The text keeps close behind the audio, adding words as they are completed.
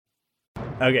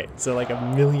Okay, so like a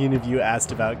million of you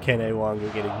asked about Kene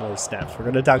Nwangwu getting more snaps. We're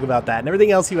going to talk about that and everything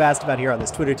else you asked about here on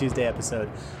this Twitter Tuesday episode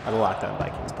on the Locked On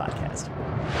Vikings podcast.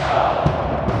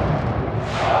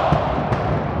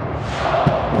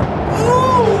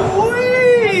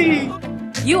 Ooh-wee!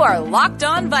 You are Locked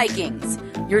On Vikings,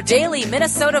 your daily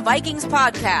Minnesota Vikings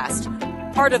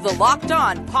podcast, part of the Locked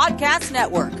On Podcast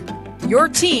Network, your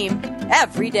team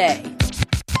every day.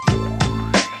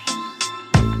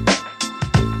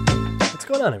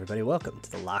 What's going on, everybody? Welcome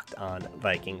to the Locked On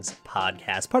Vikings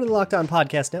podcast, part of the Locked On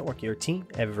Podcast Network, your team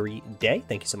every day.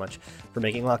 Thank you so much for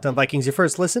making Locked On Vikings your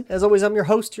first listen. As always, I'm your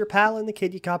host, your pal, and the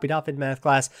kid you copied off in math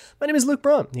class. My name is Luke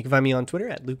Braun. You can find me on Twitter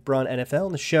at Luke Braun NFL,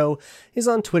 and the show is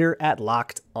on Twitter at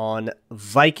Locked On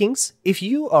Vikings. If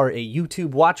you are a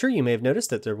YouTube watcher, you may have noticed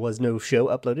that there was no show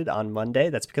uploaded on Monday.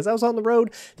 That's because I was on the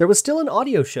road. There was still an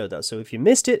audio show, though, so if you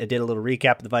missed it, I did a little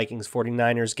recap of the Vikings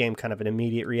 49ers game, kind of an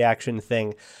immediate reaction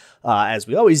thing. As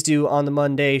we always do on the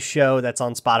Monday show. That's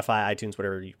on Spotify, iTunes,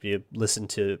 whatever you listen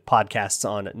to podcasts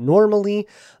on normally.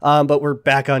 But we're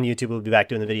back on YouTube. We'll be back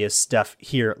doing the video stuff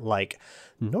here like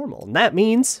normal. And that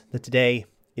means that today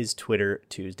is Twitter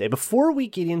Tuesday. Before we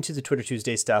get into the Twitter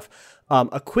Tuesday stuff,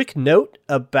 a quick note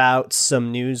about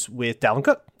some news with Dalvin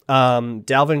Cook.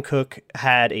 Dalvin Cook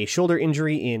had a shoulder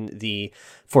injury in the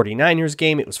 49ers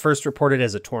game. It was first reported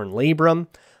as a torn labrum,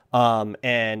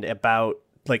 and about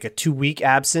like a 2-week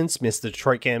absence, missed the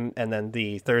Detroit game and then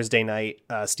the Thursday night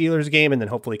Steelers game, and then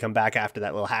hopefully come back after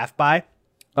that little half bye.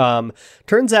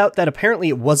 Turns out that apparently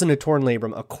it wasn't a torn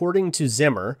labrum, according to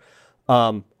Zimmer.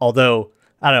 Although,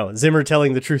 I don't know, Zimmer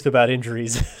telling the truth about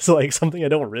injuries is like something I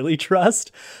don't really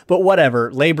trust, but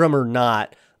whatever, labrum or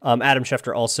not. Adam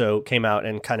Schefter also came out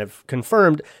and kind of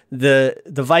confirmed the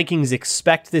Vikings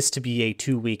expect this to be a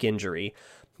 2-week injury.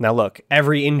 Now, look,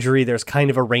 every injury, there's kind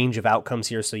of a range of outcomes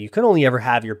here, so you can only ever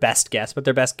have your best guess, but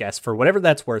their best guess, for whatever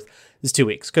that's worth, is 2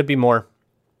 weeks. Could be more.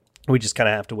 We just kind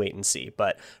of have to wait and see.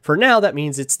 But for now, that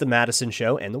means it's the Madison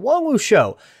show and the Nwangwu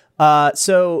show.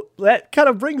 So that kind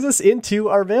of brings us into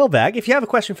our mailbag. If you have a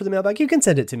question for the mailbag, you can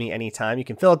send it to me anytime. You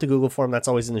can fill out the Google form. That's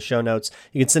always in the show notes.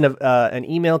 You can send an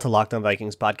email to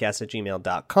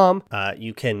lockedonvikingspodcast@gmail.com.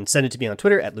 You can send it to me on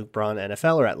Twitter at Luke Braun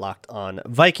NFL or at Locked On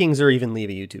Vikings, or even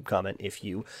leave a YouTube comment if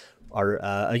you are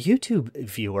a YouTube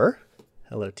viewer.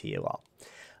 Hello to you all.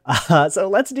 So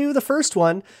let's do the first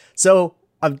one. So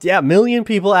a million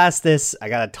people asked this. I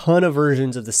got a ton of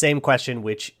versions of the same question,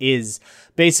 which is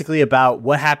basically about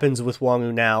what happens with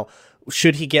Nwangwu now.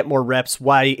 Should he get more reps?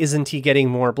 Why isn't he getting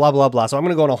more? Blah, blah, blah. So I'm going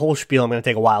to go on a whole spiel. I'm going to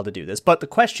take a while to do this. But the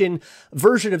question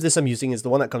version of this I'm using is the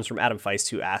one that comes from Adam Feist,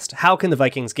 who asked, how can the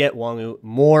Vikings get Nwangwu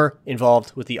more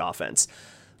involved with the offense?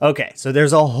 Okay, so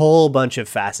there's a whole bunch of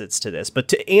facets to this. But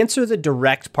to answer the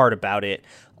direct part about it,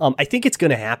 I think it's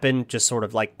going to happen just sort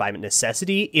of like by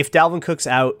necessity. If Dalvin Cook's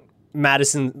out,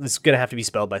 Madison is going to have to be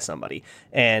spelled by somebody,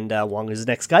 and Nwangwu is the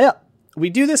next guy up. We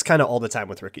do this kind of all the time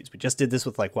with rookies. We just did this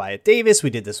with like Wyatt Davis. We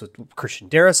did this with Christian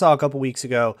Darrisaw a couple weeks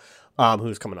ago,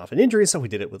 who's coming off an injury. So we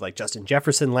did it with like Justin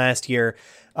Jefferson last year,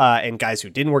 and guys who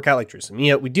didn't work out like Drew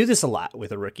Samia. We do this a lot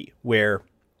with a rookie where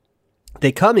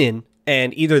they come in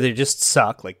and either they just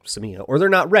suck like Samia, or they're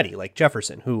not ready like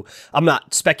Jefferson, who I'm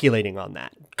not speculating on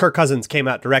that. Kirk Cousins came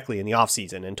out directly in the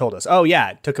offseason and told us, oh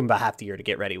yeah, it took him about half the year to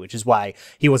get ready, which is why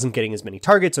he wasn't getting as many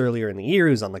targets earlier in the year.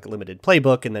 He was on like a limited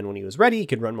playbook. And then when he was ready, he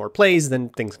could run more plays. Then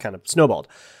things kind of snowballed.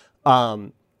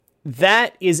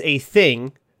 That is a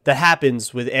thing that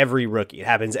happens with every rookie. It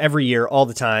happens every year, all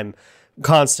the time,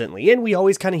 constantly. And we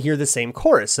always kind of hear the same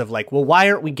chorus of like, well,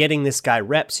 why aren't we getting this guy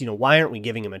reps? You know, why aren't we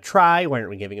giving him a try? Why aren't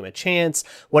we giving him a chance?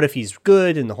 What if he's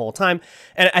good in the whole time?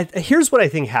 And here's what I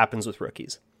think happens with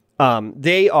rookies.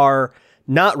 They are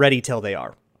not ready till they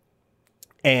are.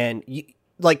 And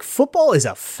like football is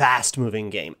a fast moving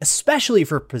game, especially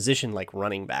for a position like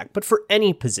running back, but for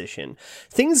any position,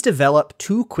 things develop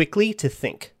too quickly to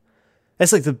think.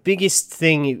 That's like the biggest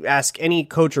thing. You ask any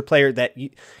coach or player that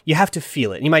you have to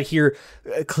feel it. You might hear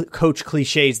coach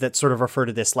cliches that sort of refer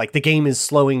to this, like the game is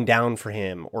slowing down for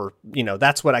him, or, you know,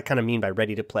 that's what I kind of mean by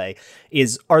ready to play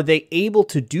is, are they able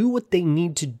to do what they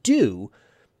need to do,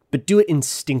 but do it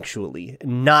instinctually,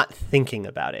 not thinking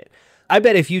about it? I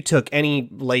bet if you took any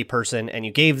layperson and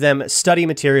you gave them study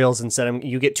materials and said,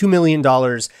 you get $2 million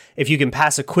if you can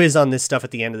pass a quiz on this stuff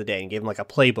at the end of the day, and gave them like a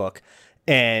playbook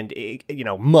and, you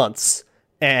know, months.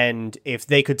 And if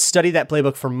they could study that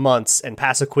playbook for months and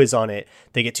pass a quiz on it,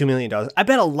 they get $2 million. I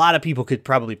bet a lot of people could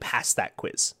probably pass that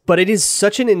quiz. But it is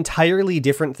such an entirely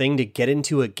different thing to get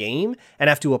into a game and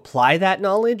have to apply that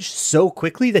knowledge so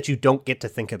quickly that you don't get to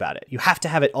think about it. You have to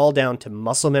have it all down to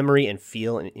muscle memory and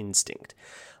feel and instinct.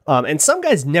 And some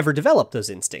guys never develop those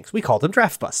instincts. We call them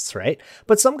draft busts, right?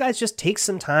 But some guys just take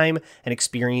some time and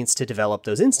experience to develop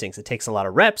those instincts. It takes a lot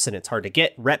of reps, and it's hard to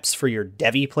get reps for your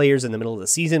Devi players in the middle of the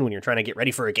season when you're trying to get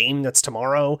ready for a game that's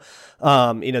tomorrow.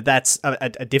 That's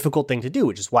a difficult thing to do,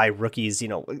 which is why rookies,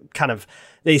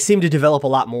 they seem to develop a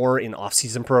lot more in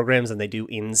off-season programs than they do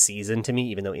in season to me,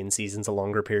 even though in season's a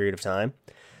longer period of time.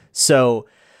 So,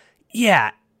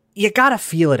 yeah, you gotta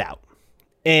feel it out.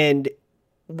 And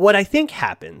what I think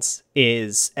happens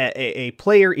is a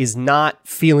player is not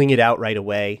feeling it out right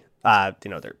away.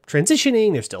 They're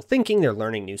transitioning, they're still thinking, they're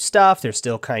learning new stuff, they're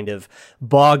still kind of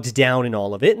bogged down in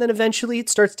all of it. And then eventually it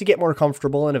starts to get more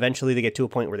comfortable, and eventually they get to a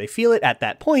point where they feel it. At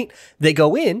that point, they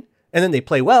go in and then they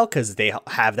play well because they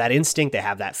have that instinct, they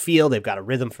have that feel, they've got a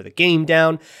rhythm for the game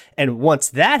down. And once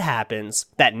that happens,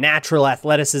 that natural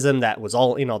athleticism that was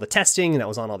all in all the testing and that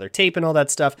was on all their tape and all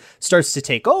that stuff starts to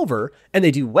take over, and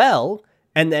they do well.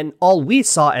 And then all we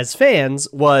saw as fans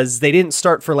was they didn't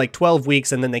start for like 12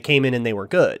 weeks and then they came in and they were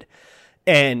good.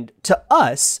 And to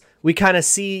us, we kind of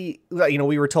see,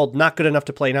 we were told not good enough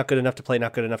to play, not good enough to play,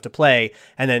 not good enough to play.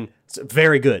 And then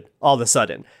very good all of a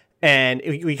sudden. And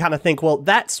we kind of think, well,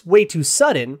 that's way too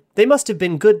sudden. They must have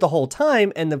been good the whole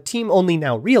time and the team only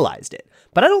now realized it.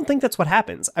 But I don't think that's what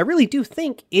happens. I really do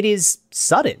think it is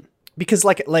sudden because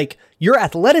like your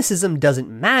athleticism doesn't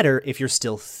matter if you're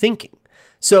still thinking.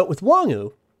 So with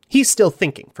Nwangwu, he's still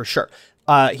thinking for sure.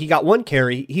 He got one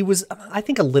carry. He was, I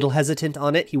think, a little hesitant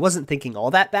on it. He wasn't thinking all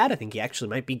that bad. I think he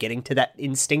actually might be getting to that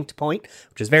instinct point,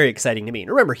 which is very exciting to me. And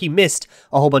remember, he missed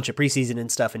a whole bunch of preseason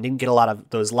and stuff and didn't get a lot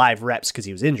of those live reps because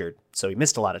he was injured. So he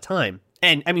missed a lot of time.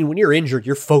 And I mean, when you're injured,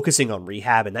 you're focusing on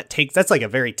rehab, and that's like a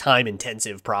very time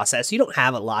intensive process. You don't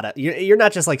have a lot of, you're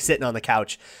not just like sitting on the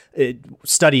couch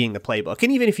studying the playbook.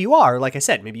 And even if you are, like I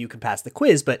said, maybe you can pass the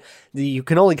quiz, but you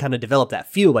can only kind of develop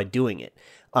that feel by doing it.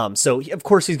 So of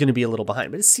course he's going to be a little behind,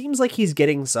 but it seems like he's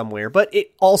getting somewhere. But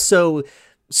it also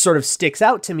sort of sticks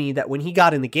out to me that when he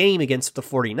got in the game against the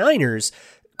 49ers,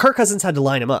 Kirk Cousins had to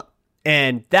line him up.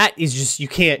 And that is just, you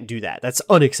can't do that. That's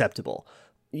unacceptable.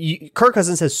 Kirk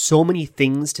Cousins has so many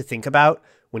things to think about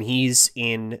when he's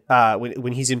in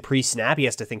when he's in pre-snap. He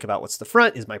has to think about what's the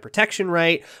front, is my protection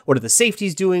right? What are the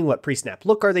safeties doing? What pre-snap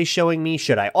look are they showing me?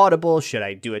 Should I audible? Should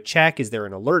I do a check? Is there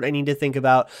an alert I need to think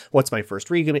about? What's my first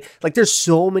read? Like there's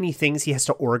so many things he has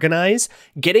to organize.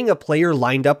 Getting a player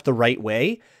lined up the right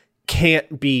way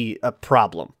can't be a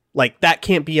problem. Like that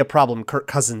can't be a problem Kirk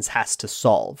Cousins has to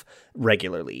solve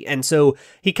regularly. And so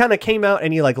he kind of came out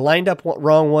and he like lined up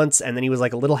wrong once, and then he was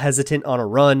like a little hesitant on a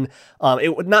run.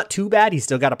 It was not too bad. He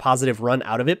still got a positive run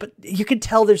out of it, but you could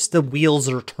tell the wheels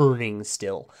are turning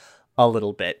still a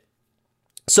little bit.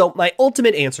 So my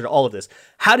ultimate answer to all of this,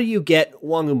 how do you get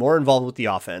Nwangwu more involved with the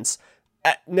offense?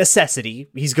 At necessity,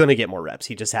 he's going to get more reps.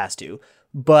 He just has to,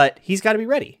 but he's got to be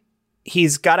ready.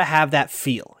 He's got to have that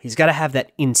feel. He's got to have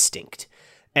that instinct.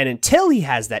 And until he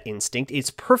has that instinct, it's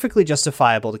perfectly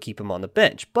justifiable to keep him on the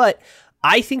bench. But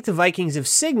I think the Vikings have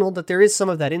signaled that there is some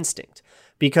of that instinct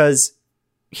because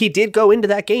he did go into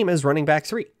that game as running back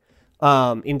 3,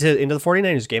 into the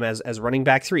 49ers game as running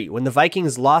back 3. When the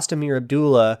Vikings lost Amir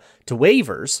Abdullah to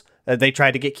waivers, they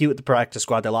tried to get cute with the practice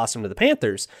squad. They lost him to the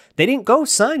Panthers. They didn't go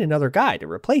sign another guy to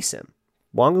replace him.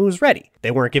 Nwangwu was ready.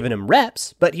 They weren't giving him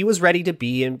reps, but he was ready to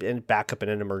be in backup in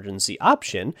an emergency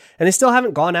option. And they still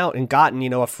haven't gone out and gotten,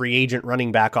 a free agent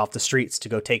running back off the streets to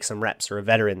go take some reps, or a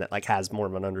veteran that like has more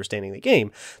of an understanding of the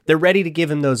game. They're ready to give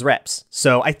him those reps.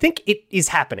 So I think it is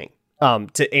happening.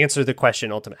 To answer the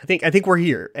question ultimately, I think we're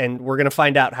here, and we're going to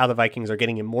find out how the Vikings are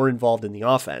getting him more involved in the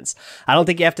offense. I don't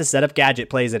think you have to set up gadget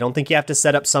plays. I don't think you have to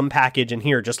set up some package and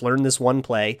here, just learn this one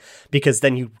play, because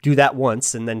then you do that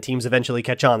once and then teams eventually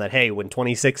catch on that, hey, when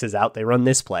 26 is out, they run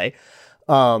this play.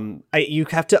 You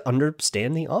have to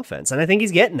understand the offense, and I think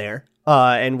he's getting there.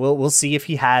 And we'll see if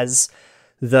he has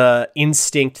the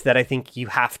instinct that I think you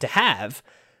have to have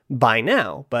by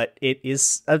now, but it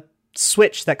is a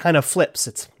switch that kind of flips.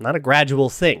 It's not a gradual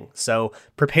thing. So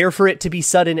prepare for it to be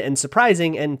sudden and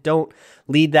surprising, and don't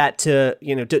lead that to,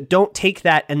 don't take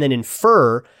that and then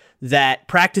infer that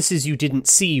practices you didn't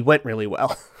see went really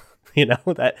well.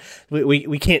 That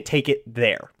we can't take it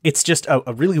there. It's just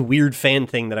a really weird fan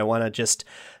thing that I want to just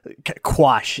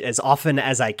quash as often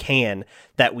as I can,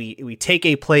 that we take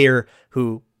a player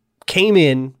who came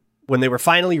in when they were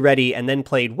finally ready and then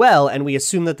played well, and we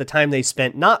assume that the time they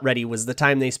spent not ready was the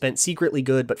time they spent secretly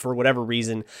good, but for whatever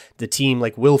reason, the team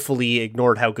like willfully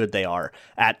ignored how good they are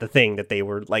at the thing that they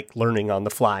were like learning on the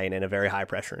fly and in a very high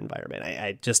pressure environment.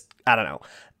 I don't know.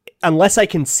 Unless I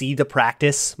can see the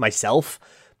practice myself,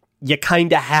 you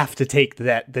kind of have to take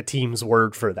the team's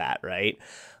word for that, right?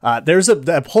 There's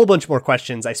a whole bunch more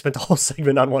questions. I spent a whole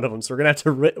segment on one of them, so we're going to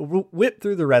have to whip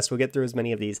through the rest. We'll get through as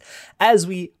many of these as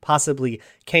we possibly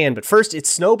can. But first, it's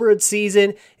snowbird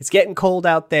season. It's getting cold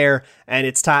out there, and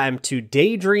it's time to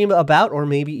daydream about, or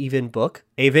maybe even book,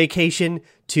 a vacation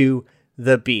to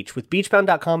the beach. With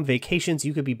beachbound.com vacations,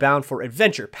 you could be bound for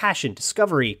adventure, passion,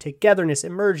 discovery, togetherness,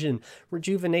 immersion,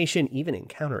 rejuvenation, even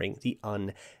encountering the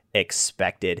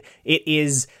unexpected. It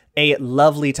is a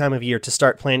lovely time of year to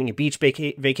start planning a beach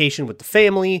vacation with the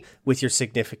family, with your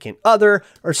significant other,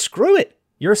 or screw it,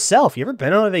 yourself. You ever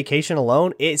been on a vacation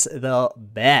alone? It's the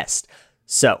best.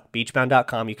 So,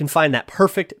 beachbound.com, you can find that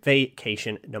perfect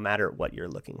vacation no matter what you're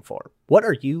looking for. What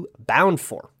are you bound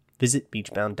for? Visit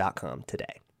beachbound.com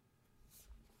today.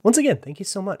 Once again, thank you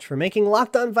so much for making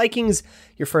Locked On Vikings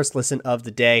your first listen of the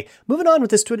day. Moving on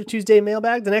with this Twitter Tuesday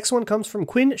mailbag, the next one comes from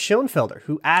Quinn Schoenfelder,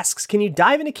 who asks, can you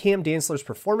dive into Cam Dantzler's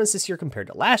performance this year compared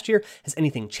to last year? Has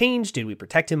anything changed? Did we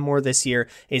protect him more this year?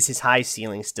 Is his high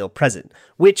ceiling still present?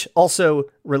 Which also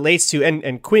relates to,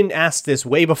 and Quinn asked this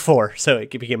way before, so it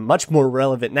became much more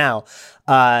relevant now.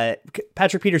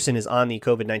 Patrick Peterson is on the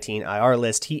COVID-19 IR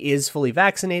list. He is fully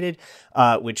vaccinated,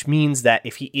 which means that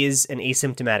if he is an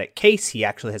asymptomatic case, he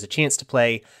actually has a chance to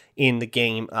play in the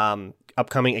game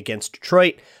upcoming against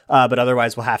Detroit. But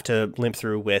otherwise, we'll have to limp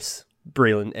through with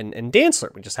Breland and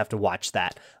Dantzler. We just have to watch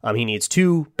that. He needs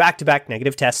 2 back-to-back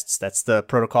negative tests. That's the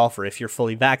protocol for if you're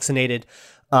fully vaccinated.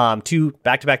 2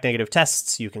 back-to-back negative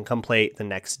tests. You can come play the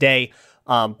next day.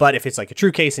 But if it's like a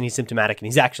true case and he's symptomatic and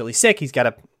he's actually sick, he's got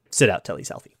to sit out till he's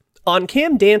healthy. On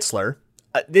Cam Dantzler,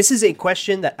 this is a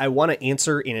question that I want to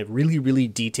answer in a really, really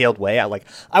detailed way.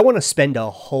 I want to spend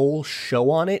a whole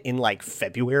show on it in like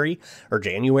February or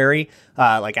January,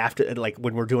 after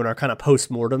when we're doing our kind of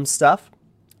post-mortem stuff,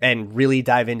 and really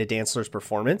dive into Dantzler's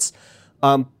performance.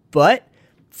 But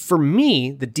for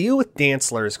me, the deal with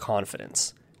Dantzler is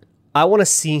confidence. I want to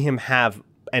see him have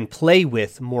and play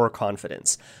with more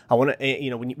confidence. I want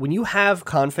to, when you have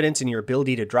confidence in your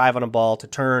ability to drive on a ball, to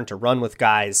turn, to run with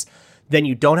guys, then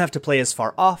you don't have to play as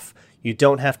far off. You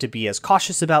don't have to be as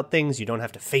cautious about things. You don't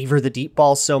have to favor the deep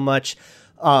ball so much.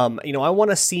 I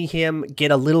want to see him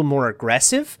get a little more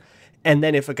aggressive. And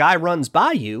then if a guy runs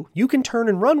by you, you can turn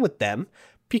and run with them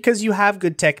because you have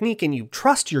good technique and you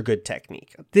trust your good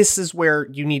technique. This is where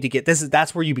you need to get,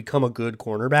 that's where you become a good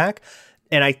cornerback.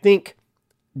 And I think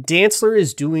Dantzler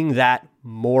is doing that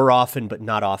more often, but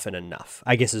not often enough,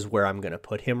 I guess is where I'm going to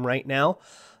put him right now.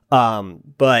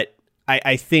 But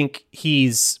I think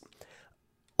he's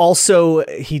also,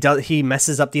 he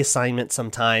messes up the assignment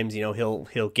sometimes.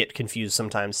 He'll get confused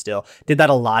sometimes still. Did that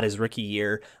a lot his rookie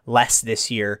year, less this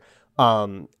year.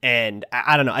 And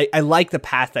I don't know. I like the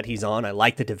path that he's on. I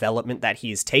like the development that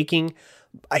he's taking.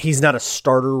 He's not a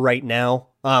starter right now,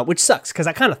 which sucks because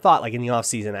I kind of thought in the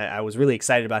offseason, I was really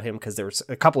excited about him because there was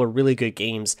a couple of really good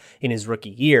games in his rookie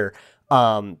year.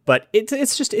 But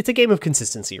it's a game of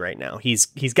consistency right now. He's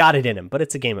got it in him, but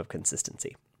it's a game of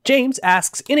consistency. James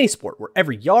asks, in a sport where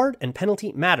every yard and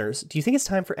penalty matters, do you think it's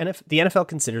time for the NFL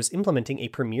considers implementing a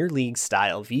Premier League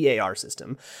style VAR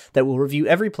system that will review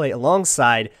every play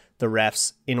alongside the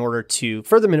refs in order to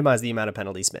further minimize the amount of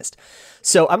penalties missed?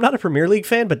 So I'm not a Premier League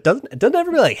fan, but doesn't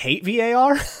everybody hate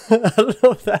VAR? I don't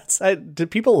know if do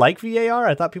people like VAR?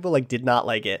 I thought people did not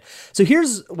like it. So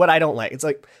here's what I don't like. It's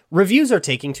reviews are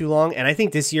taking too long. And I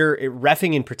think this year,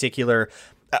 reffing in particular,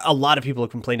 a lot of people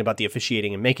have complained about the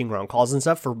officiating and making wrong calls and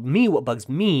stuff. For me, what bugs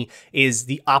me is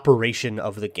the operation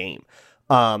of the game.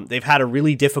 They've had a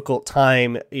really difficult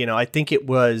time. I think it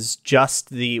was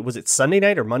just was it Sunday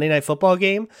night or Monday Night Football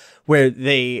game where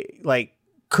they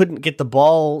couldn't get the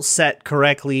ball set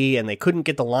correctly and they couldn't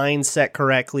get the line set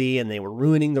correctly and they were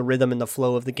ruining the rhythm and the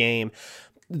flow of the game.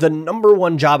 The number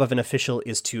one job of an official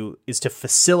is to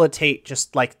facilitate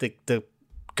just the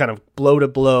kind of blow to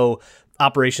blow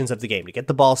operations of the game, to get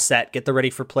the ball set, get the ready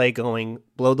for play going,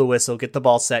 blow the whistle, get the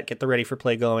ball set, get the ready for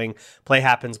play going, play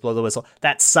happens, blow the whistle.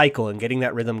 That cycle and getting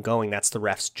that rhythm going, that's the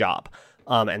ref's job.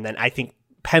 And then I think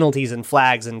penalties and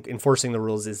flags and enforcing the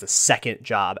rules is the second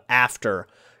job after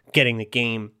getting the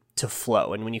game to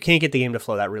flow. And when you can't get the game to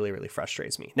flow, that really, really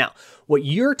frustrates me. Now, what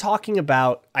you're talking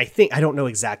about, I don't know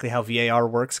exactly how VAR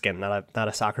works. Again, not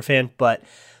a soccer fan, but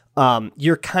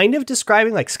you're kind of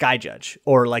describing Sky Judge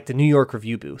or the New York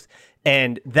review booth.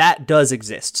 And that does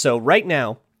exist. So right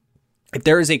now, if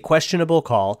there is a questionable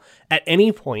call, at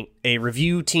any point, a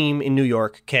review team in New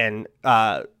York can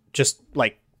just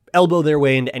elbow their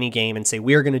way into any game and say,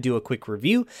 we're going to do a quick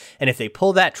review. And if they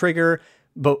pull that trigger,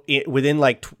 but within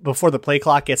before the play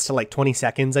clock gets to 20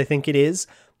 seconds, I think it is,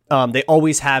 They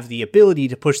always have the ability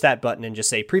to push that button and just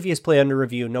say previous play under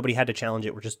review. Nobody had to challenge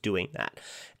it. We're just doing that.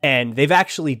 And they've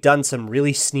actually done some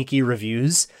really sneaky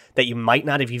reviews that you might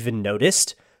not have even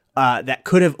noticed that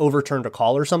could have overturned a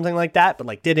call or something like that, but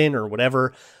like didn't or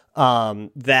whatever,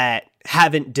 that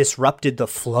haven't disrupted the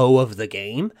flow of the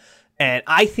game. And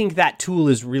I think that tool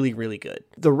is really, really good.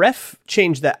 The ref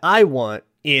change that I want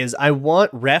is I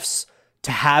want refs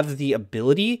to have the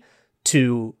ability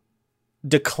to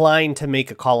decline to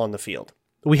make a call on the field.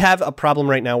 We have a problem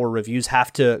right now where reviews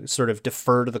have to sort of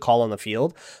defer to the call on the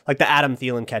field. Like the Adam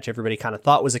Thielen catch, everybody kind of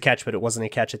thought was a catch, but it wasn't a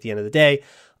catch at the end of the day.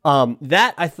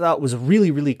 That I thought was really,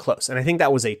 really close. And I think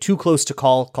that was a too close to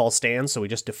call stands. So we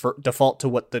just default to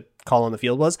what the call on the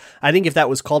field was. I think if that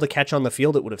was called a catch on the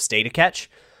field, it would have stayed a catch.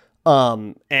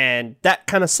 And that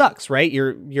kind of sucks, right?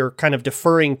 You're kind of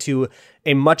deferring to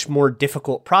a much more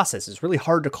difficult process. It's really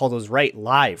hard to call those right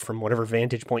live from whatever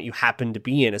vantage point you happen to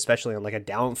be in, especially on like a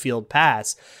downfield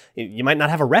pass. You might not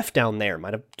have a ref down there,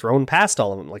 might have thrown past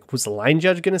all of them. Like, was the line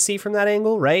judge going to see from that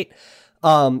angle, right?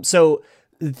 So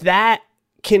that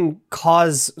can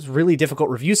cause really difficult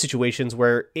review situations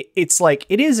where it's like,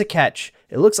 it is a catch.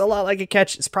 It looks a lot like a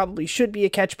catch. It probably should be a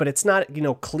catch, but it's not,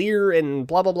 clear and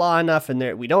blah, blah, blah enough.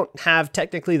 And we don't have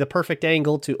technically the perfect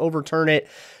angle to overturn it.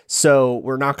 So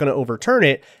we're not going to overturn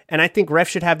it. And I think refs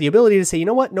should have the ability to say, you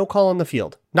know what? No call on the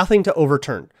field. Nothing to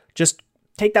overturn. Just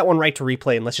take that one right to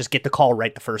replay and let's just get the call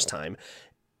right the first time.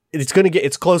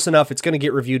 It's close enough. It's going to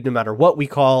get reviewed no matter what we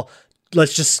call.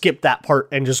 Let's just skip that part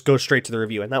and just go straight to the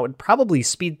review. And that would probably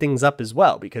speed things up as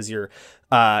well, because you're,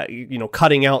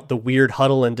 cutting out the weird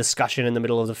huddle and discussion in the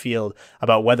middle of the field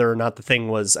about whether or not the thing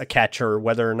was a catch or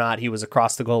whether or not he was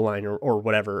across the goal line or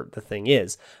whatever the thing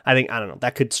is. I don't know,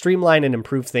 that could streamline and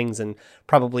improve things and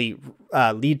probably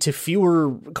lead to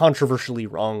fewer controversially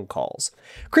wrong calls.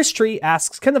 Chris Tree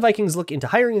asks, can the Vikings look into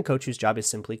hiring a coach whose job is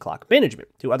simply clock management?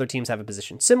 Do other teams have a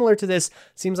position similar to this?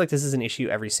 Seems like this is an issue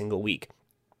every single week.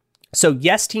 So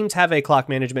yes, teams have a clock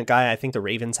management guy. I think the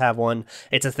Ravens have one.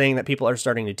 It's a thing that people are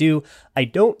starting to do. I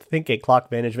don't think a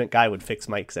clock management guy would fix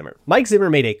Mike Zimmer. Mike Zimmer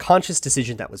made a conscious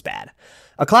decision that was bad.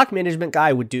 A clock management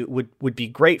guy would be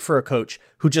great for a coach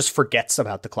who just forgets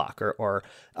about the clock or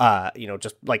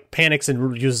just like panics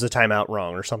and uses a timeout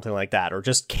wrong or something like that, or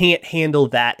just can't handle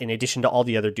that in addition to all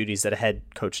the other duties that a head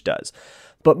coach does.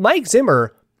 But Mike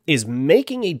Zimmer is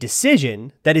making a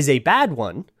decision that is a bad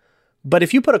one. But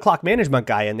if you put a clock management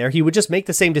guy in there, he would just make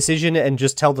the same decision and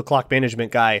just tell the clock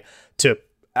management guy to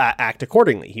act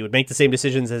accordingly. He would make the same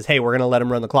decisions as, hey, we're going to let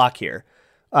him run the clock here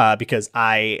because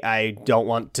I don't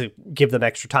want to give them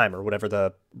extra time or whatever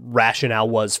the rationale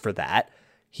was for that.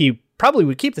 He probably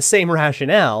would keep the same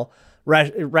rationale.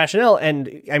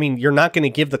 And I mean, you're not going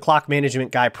to give the clock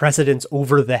management guy precedence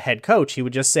over the head coach. He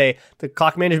would just say, the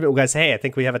clock management guy say, hey, I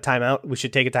think we have a timeout. We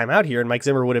should take a timeout here. And Mike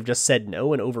Zimmer would have just said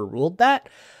no and overruled that.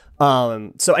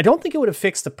 So I don't think it would have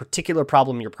fixed the particular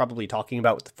problem you're probably talking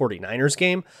about with the 49ers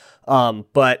game.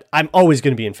 But I'm always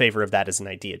going to be in favor of that as an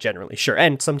idea generally. Sure.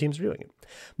 And some teams are doing it.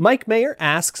 Mike Mayer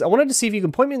asks, I wanted to see if you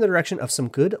can point me in the direction of some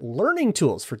good learning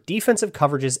tools for defensive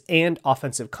coverages and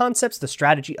offensive concepts, the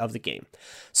strategy of the game.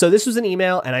 So this was an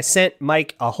email and I sent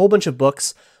Mike a whole bunch of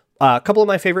books. A couple of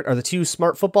my favorite are the 2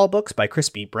 Smart Football books by Chris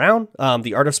B. Brown,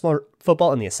 The Art of Smart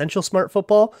Football and The Essential Smart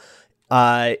Football.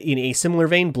 In a similar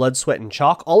vein, Blood, Sweat, and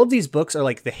Chalk. All of these books are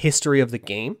like the history of the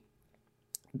game.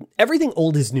 Everything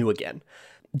old is new again.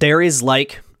 There is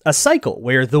like a cycle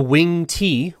where the wing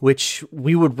T, which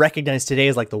we would recognize today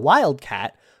as like the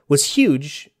Wildcat, was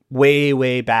huge way,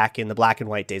 way back in the black and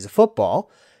white days of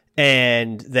football.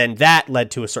 And then that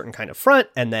led to a certain kind of front.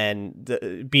 And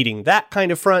then beating that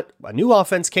kind of front, a new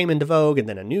offense came into vogue. And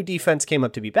then a new defense came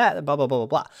up to be bad, blah, blah, blah,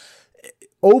 blah, blah.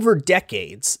 Over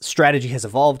decades, strategy has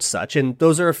evolved such, and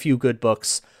those are a few good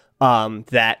books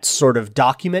that sort of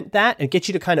document that and get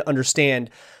you to kind of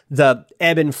understand the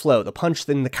ebb and flow, the punch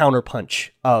and the counter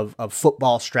punch of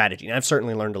football strategy. And I've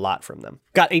certainly learned a lot from them.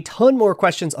 Got a ton more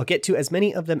questions. I'll get to as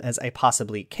many of them as I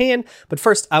possibly can. But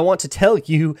first, I want to tell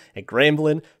you a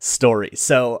Grambling story.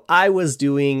 So I was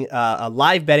doing a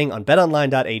live betting on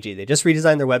betonline.ag. They just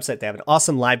redesigned their website. They have an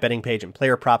awesome live betting page and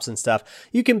player props and stuff.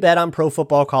 You can bet on pro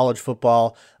football, college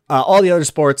football, all the other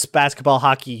sports, basketball,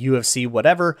 hockey, UFC,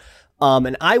 whatever.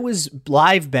 And I was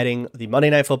live betting the Monday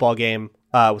Night Football game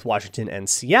with Washington and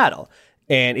Seattle.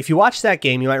 And if you watch that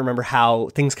game, you might remember how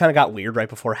things kind of got weird right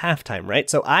before halftime, right?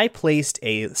 So I placed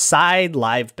a side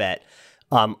live bet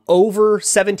over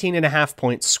 17.5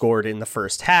 points scored in the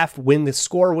first half when the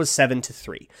score was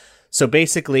 7-3. So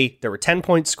basically, there were 10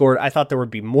 points scored. I thought there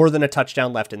would be more than a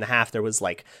touchdown left in the half. There was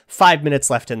like 5 minutes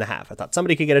left in the half. I thought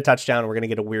somebody could get a touchdown and we're going to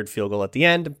get a weird field goal at the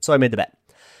end. So I made the bet.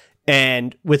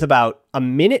 And with about a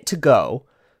minute to go,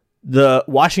 the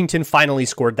Washington finally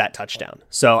scored that touchdown.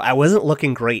 So I wasn't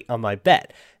looking great on my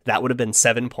bet. That would have been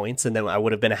 7 points, and then I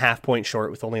would have been a half point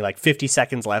short with only like 50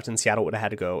 seconds left, and Seattle would have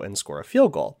had to go and score a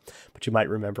field goal. But you might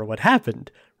remember what happened,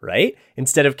 right?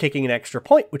 Instead of kicking an extra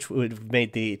point, which would have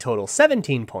made the total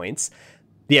 17 points,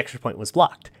 the extra point was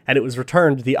blocked, and it was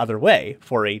returned the other way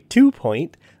for a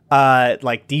 2-point,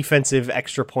 defensive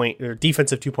extra point or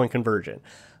defensive 2-point conversion.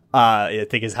 I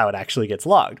think is how it actually gets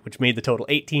logged, which made the total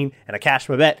 18, and I cashed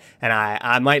my bet, and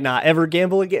I might not ever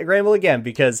gamble again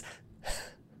because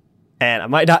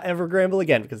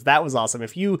that was awesome.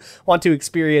 If you want to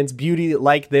experience beauty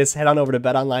like this, head on over to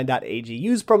betonline.ag.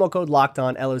 Use promo code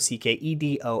LOCKEDON,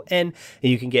 LOCKEDON, and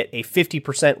you can get a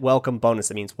 50% welcome bonus.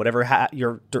 That means whatever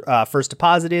your first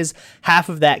deposit is, half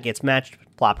of that gets matched,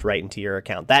 plopped right into your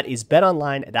account. That is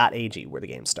betonline.ag, where the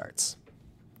game starts.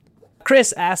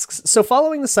 Chris asks, so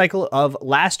following the cycle of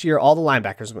last year, all the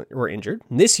linebackers were injured.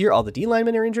 This year, all the D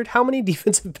linemen are injured. How many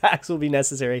defensive backs will be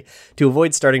necessary to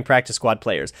avoid starting practice squad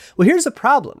players? Well, here's the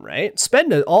problem, right?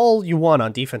 Spend all you want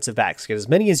on defensive backs. Get as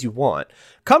many as you want.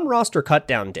 Come roster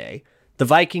cutdown day, the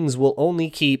Vikings will only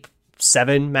keep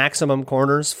 7 maximum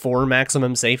corners, 4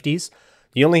 maximum safeties.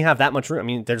 You only have that much room. I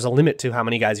mean, there's a limit to how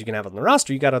many guys you can have on the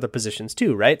roster. You got other positions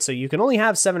too, right? So you can only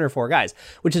have 7 or 4 guys,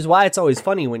 which is why it's always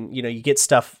funny when, you get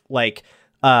stuff like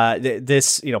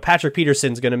Patrick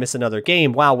Peterson's going to miss another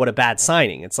game. Wow, what a bad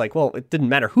signing. It's like, well, it didn't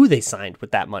matter who they signed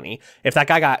with that money. If that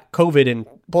guy got COVID and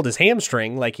pulled his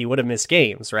hamstring, like he would have missed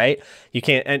games, right? You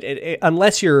can't,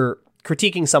 unless you're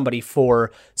critiquing somebody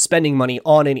for spending money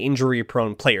on an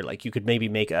injury-prone player. Like you could maybe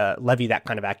levy that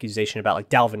kind of accusation about like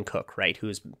Dalvin Cook, right,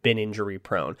 who's been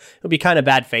injury-prone. It would be kind of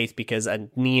bad faith because a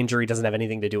knee injury doesn't have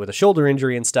anything to do with a shoulder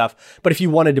injury and stuff. But if you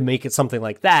wanted to make it something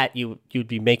like that, you'd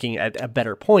be making a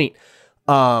better point.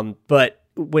 But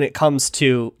when it comes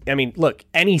to, I mean, look,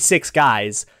 any 6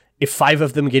 guys, if 5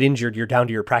 of them get injured, you're down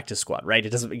to your practice squad, right?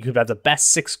 You could have the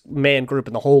best 6-man group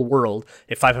in the whole world.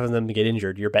 If 5 of them get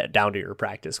injured, you're down to your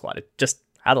practice squad. It's just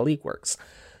how the league works.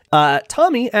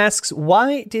 Tommy asks,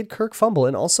 why did Kirk fumble?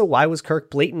 And also, why was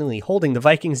Kirk blatantly holding the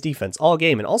Vikings defense all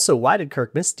game? And also, why did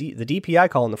Kirk miss the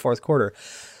DPI call in the 4th quarter?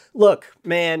 Look,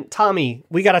 man, Tommy,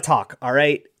 we got to talk, all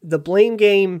right? The blame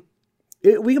game,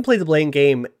 we can play the blame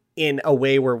game in a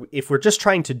way where if we're just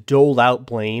trying to dole out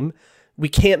blame, we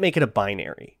can't make it a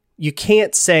binary. You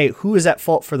can't say who is at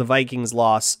fault for the Vikings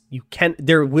loss. I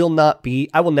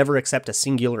will never accept a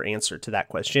singular answer to that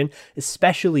question,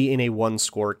 especially in a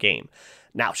 1-score game.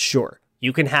 Now, sure,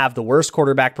 you can have the worst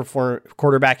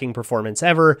quarterbacking performance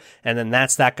ever, and then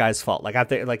that's that guy's fault. Like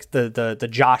the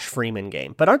Josh Freeman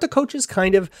game. But aren't the coaches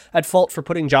kind of at fault for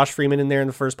putting Josh Freeman in there in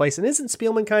the first place? And isn't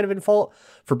Spielman kind of in fault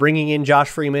for bringing in Josh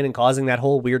Freeman and causing that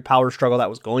whole weird power struggle that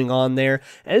was going on there?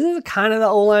 And isn't it kind of the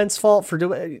O-line's fault for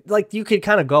doing, like, you could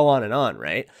kind of go on and on,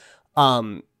 right?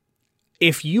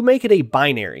 If you make it a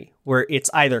binary where it's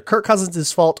either Kirk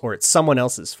Cousins' fault or it's someone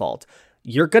else's fault,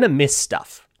 you're going to miss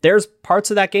stuff. There's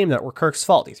parts of that game that were Kirk's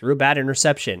fault. He threw a bad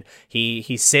interception.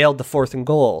 He sailed the 4th and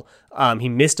goal. He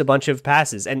missed a bunch of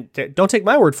passes. And don't take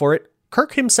my word for it.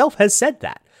 Kirk himself has said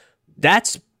that.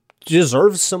 That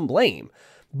deserves some blame.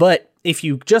 But if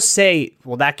you just say,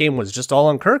 well, that game was just all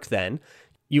on Kirk, then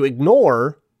you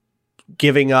ignore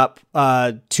giving up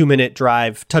a 2-minute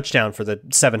drive touchdown for the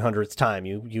 700th time.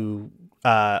 You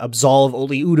absolve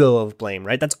Oli Udoh of blame,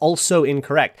 right? That's also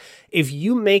incorrect. If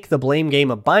you make the blame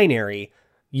game a binary,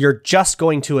 you're just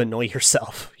going to annoy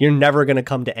yourself. You're never going to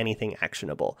come to anything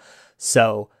actionable.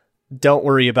 So don't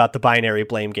worry about the binary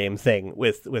blame game thing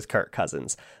with Kirk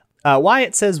Cousins.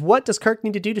 Wyatt says, what does Kirk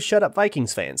need to do to shut up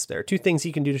Vikings fans? There are 2 things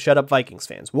he can do to shut up Vikings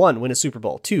fans. 1, win a Super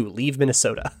Bowl. 2, leave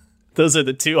Minnesota. Those are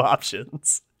the 2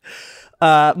 options.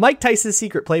 Mike Tice's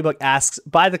secret playbook asks,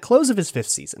 by the close of his 5th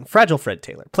season, Fragile Fred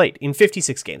Taylor played in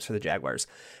 56 games for the Jaguars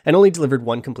and only delivered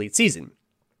 1 complete season.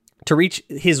 To reach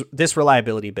this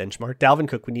reliability benchmark, Dalvin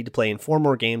Cook would need to play in 4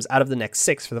 more games out of the next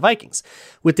 6 for the Vikings.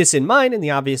 With this in mind and the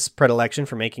obvious predilection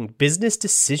for making business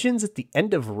decisions at the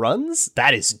end of runs,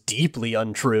 that is deeply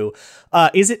untrue.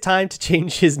 Is it time to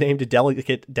change his name to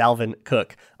Delicate Dalvin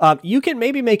Cook? You can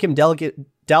maybe make him Delicate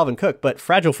Dalvin Cook, but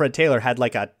Fragile Fred Taylor had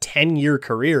like a 10-year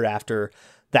career after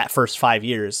that first 5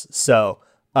 years. So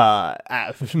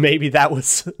maybe that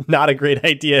was not a great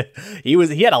idea.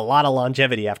 He had a lot of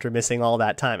longevity after missing all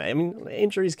that time. I mean,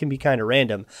 injuries can be kind of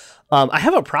random. I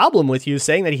have a problem with you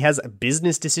saying that he has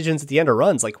business decisions at the end of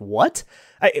runs. Like, what?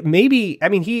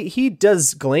 He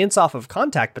does glance off of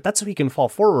contact, but that's so he can fall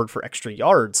forward for extra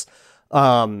yards.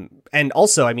 And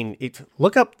also, I mean,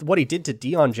 look up what he did to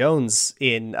Deion Jones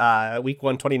in week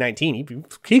 1, 2019.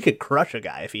 He could crush a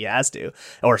guy if he has to,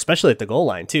 or especially at the goal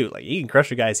line too. Like, he can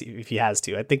crush a guy if he has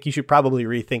to. I think you should probably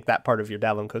rethink that part of your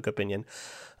Dalvin Cook opinion.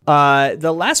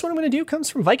 The last one I'm going to do comes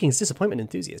from Vikings Disappointment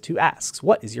Enthusiast, who asks,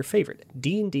 what is your favorite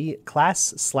D&D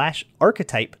class /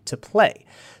 archetype to play?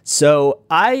 So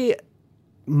I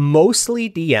mostly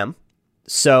DM.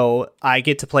 So I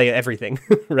get to play everything,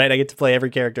 right? I get to play every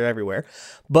character everywhere.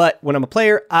 But when I'm a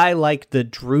player, I like the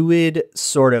druid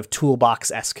sort of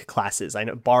toolbox-esque classes. I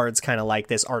know bards kind of like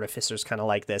this, artificers kind of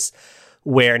like this,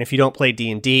 and if you don't play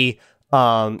D&D,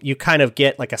 you kind of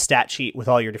get like a stat sheet with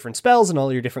all your different spells and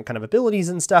all your different kind of abilities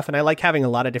and stuff. And I like having a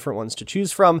lot of different ones to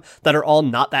choose from that are all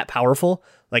not that powerful.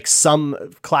 Like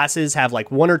some classes have like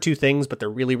 1 or 2 things, but they're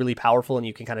really, really powerful and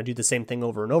you can kind of do the same thing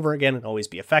over and over again and always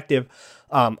be effective.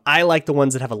 I like the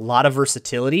ones that have a lot of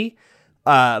versatility,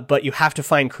 but you have to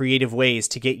find creative ways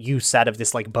to get use out of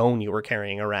this like bone you were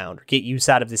carrying around, or get use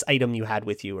out of this item you had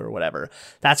with you or whatever.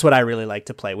 That's what I really like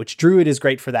to play, which druid is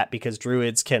great for that because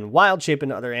druids can wild shape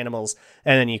into other animals,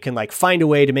 and then you can like find a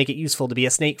way to make it useful to be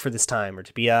a snake for this time, or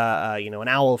to be an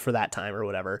owl for that time or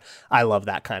whatever. I love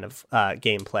that kind of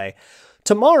gameplay.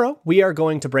 Tomorrow, we are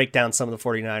going to break down some of the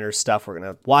 49ers stuff. We're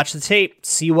going to watch the tape,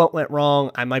 see what went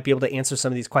wrong. I might be able to answer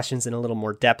some of these questions in a little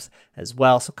more depth as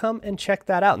well. So come and check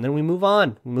that out. And then we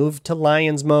move to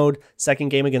Lions mode. Second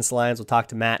game against the Lions. We'll talk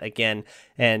to Matt again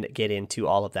and get into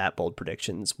all of that, bold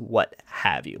predictions, what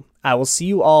have you. I will see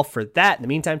you all for that. In the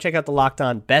meantime, check out the Locked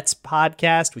On Bets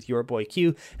podcast with your boy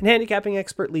Q and handicapping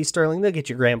expert Lee Sterling. They'll get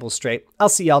your gambles straight. I'll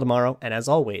see y'all tomorrow. And as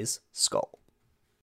always, Skull.